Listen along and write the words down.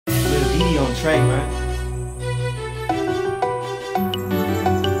Dee-Dee-I on track, man.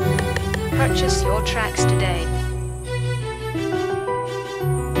 Purchase your tracks today.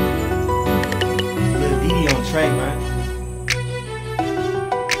 Dee-Dee-I on track, man.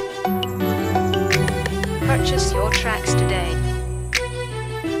 Purchase your tracks today.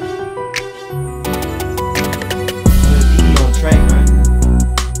 Dee-Dee-I on track, man.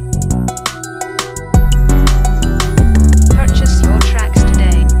 Purchase your tracks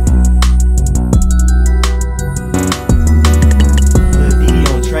today. Dee-Dee-I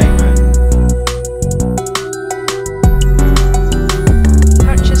on track, man.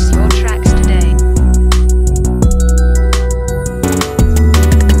 Purchase your tracks today.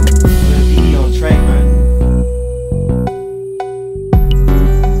 Dee-Dee-I on track, man.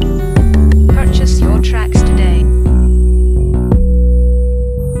 Purchase your tracks today. Dee-Dee-I on track, man. Purchase your tracks today.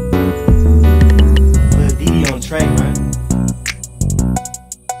 Dee-Dee-I on track, man.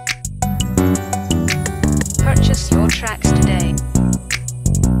 Purchase your tracks today.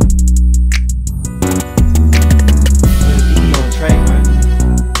 Dee-Dee-I on track, man.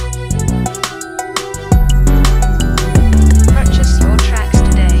 Purchase your tracks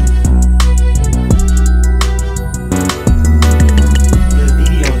today.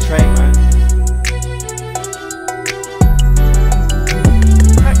 Dee-Dee-I on track, man.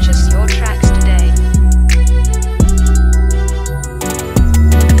 Purchase your tracks today.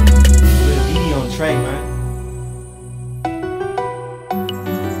 Dee-Dee-I on track, man.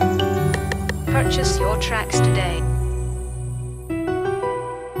 Purchase your tracks today.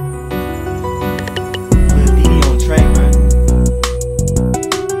 Dee-Dee-I on track, man.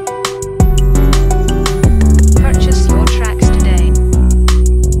 Purchase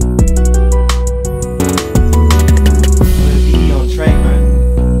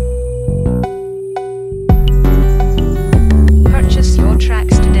your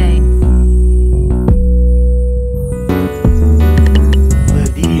tracks today.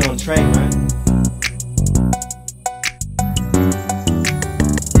 Dee-Dee-I on track, man.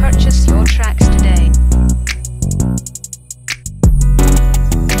 Purchase your tracks today.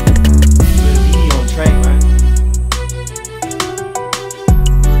 Dee-Dee-I on track, man.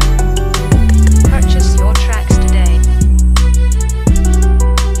 Purchase your tracks today.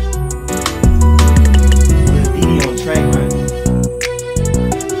 Dee-Dee-I on track, man.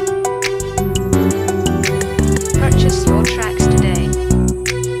 Purchase your tracks today.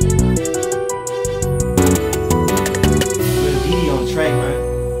 Dee-Dee-I on track, man.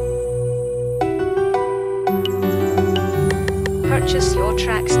 Purchase your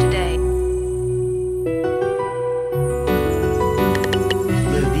tracks today.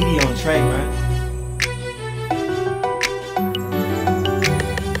 Dee-Dee-I on track, man.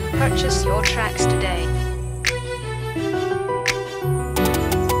 Purchase your tracks today.